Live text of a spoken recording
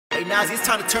Nazi, it's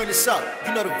time to turn this up.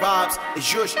 You know the vibes.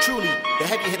 It's yours truly, the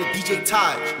heavy hitter DJ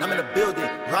Taj. And I'm in the building,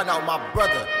 riding out with my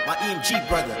brother, my EMG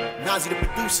brother, Nazi the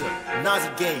producer, Nazi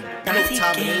Gang. You know what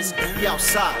time it is? We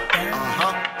outside.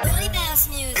 Really bass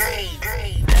music.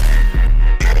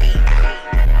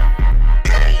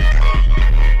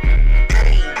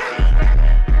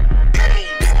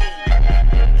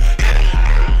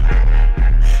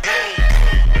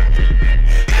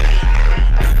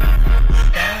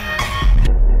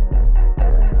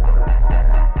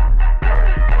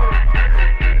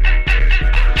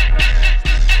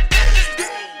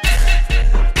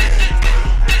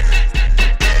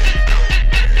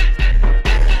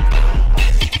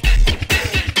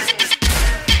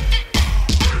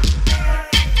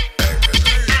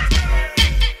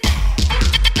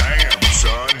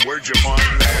 Where'd you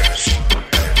find this?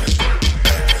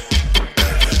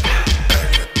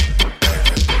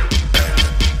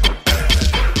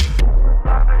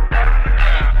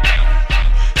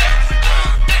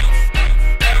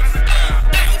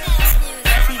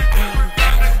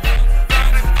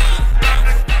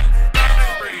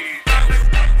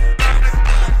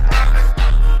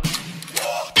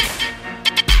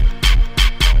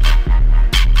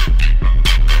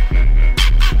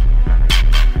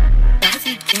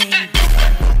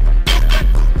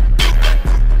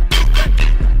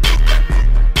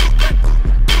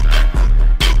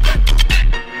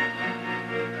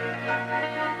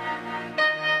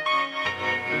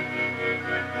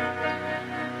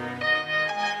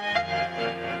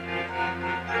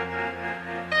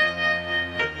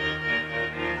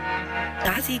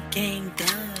 Jerseygang done.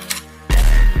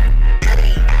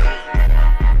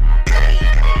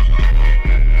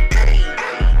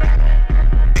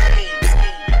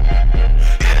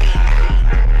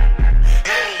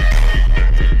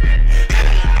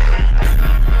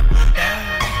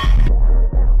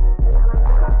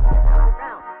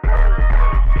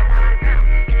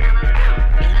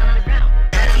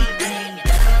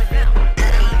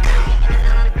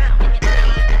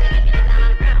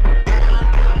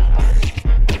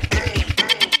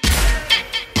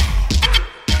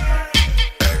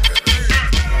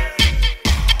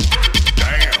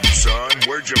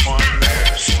 Where'd you find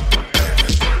this?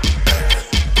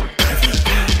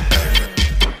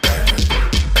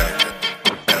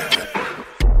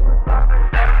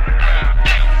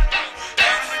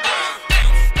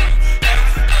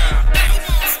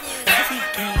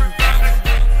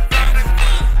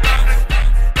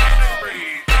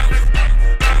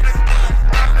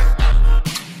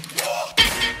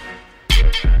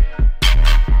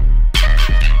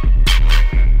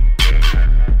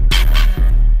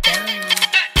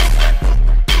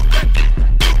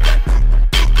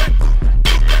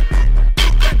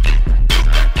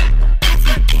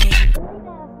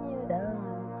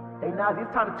 Nazi,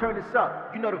 it's time to turn this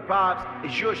up. You know the vibes.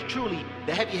 It's yours truly,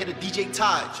 the heavy hitter DJ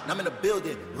Taj. And I'm in the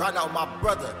building, riding out with my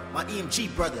brother, my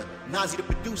EMG brother, Nazi the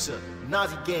producer,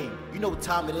 Nazi Gang. You know what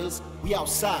time it is? We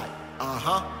outside.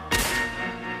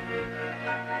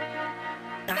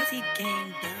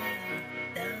 Jerseygang done.